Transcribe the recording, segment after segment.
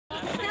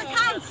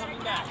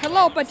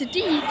Hello, but D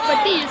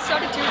is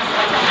starting to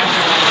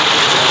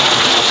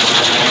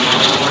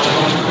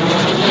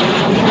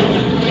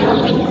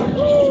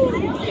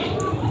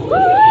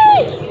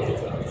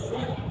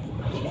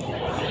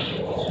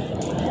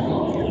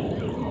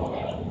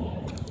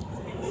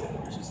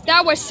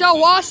That was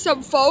so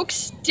awesome,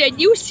 folks. Did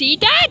you see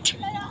that?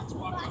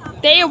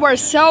 They were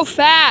so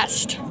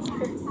fast.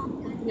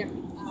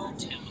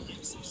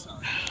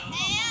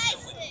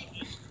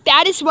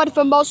 That is one of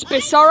the most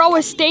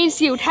bizarre stains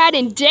you've had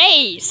in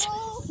days.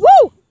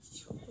 Woo!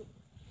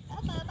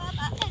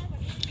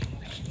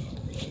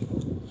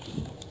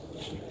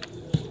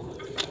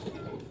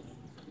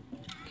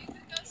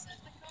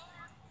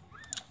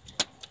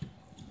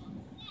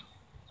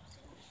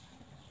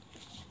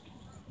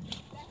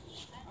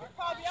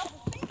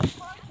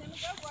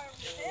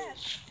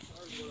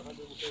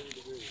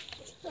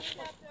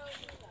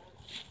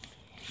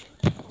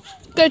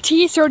 The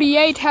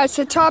T-38 has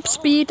a top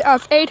speed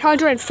of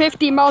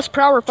 850 miles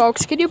per hour,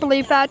 folks. Can you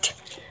believe that?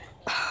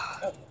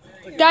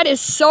 That is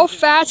so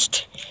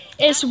fast.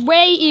 It's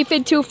way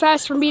even too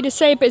fast for me to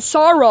say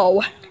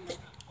bizarro.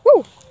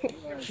 Woo! Here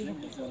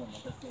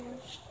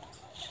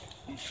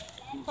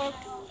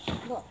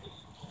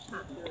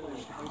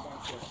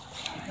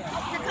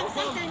comes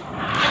something.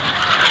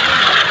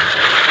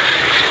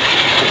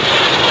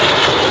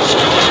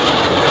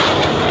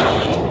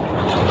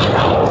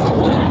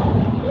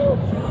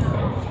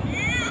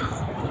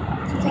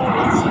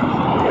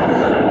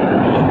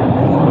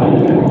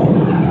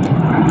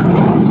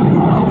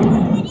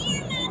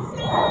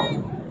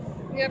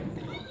 Yep.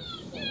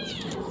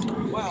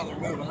 Wow, they're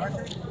moving, aren't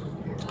they?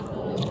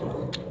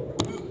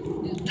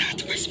 That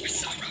was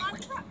bizarro.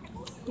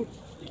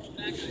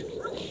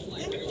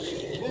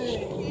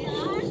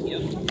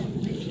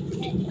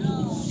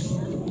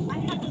 I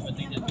have this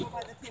stand over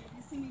by the table.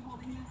 You see me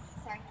holding this?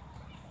 Sorry.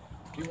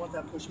 Do you want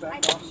that pushed back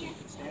off so you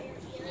can stand?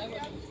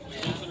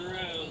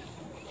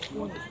 You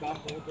want this back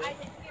a little bit?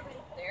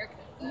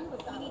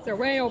 They're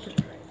way over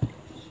there.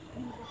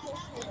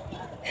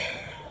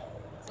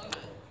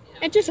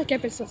 And just like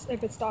if it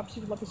stops,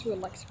 you can let this real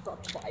legs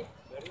drop by.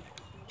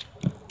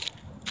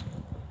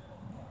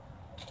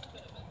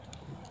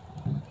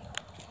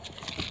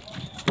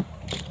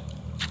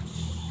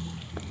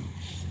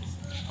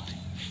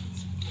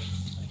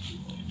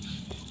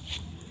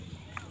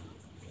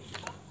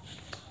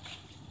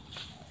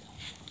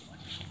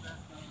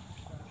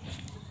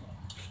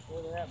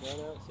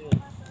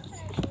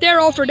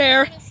 They're over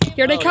there.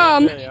 Here they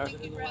come. All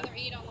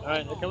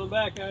right, they're coming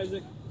back,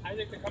 Isaac.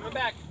 Isaac, they're coming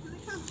back.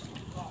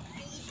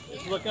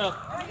 Just look up.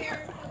 Right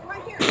here.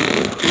 Right here.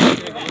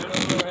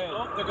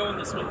 Oh, they're going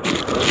this way.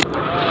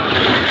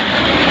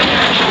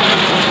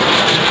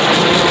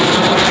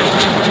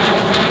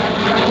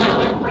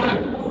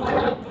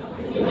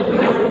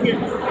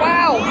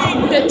 Wow,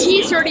 the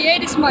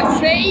T-38 is my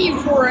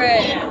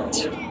favorite.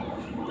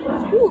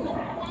 Whew.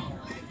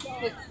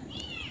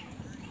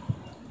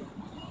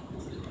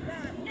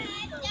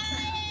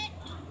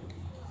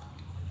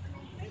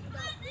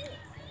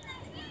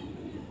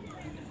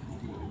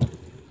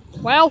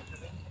 Well,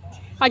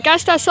 I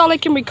guess that's all I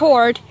can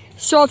record.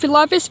 So if you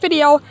love this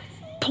video,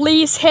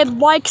 please hit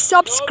like,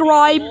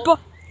 subscribe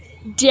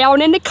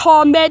down in the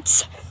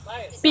comments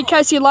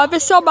because you love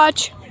it so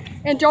much.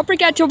 And don't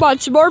forget to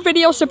watch more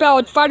videos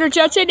about fighter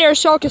jets and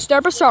airshow because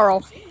they're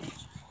bizarro.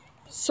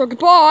 So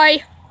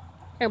goodbye,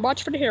 and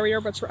watch for the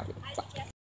Harrier, but it's wrapping. Bye.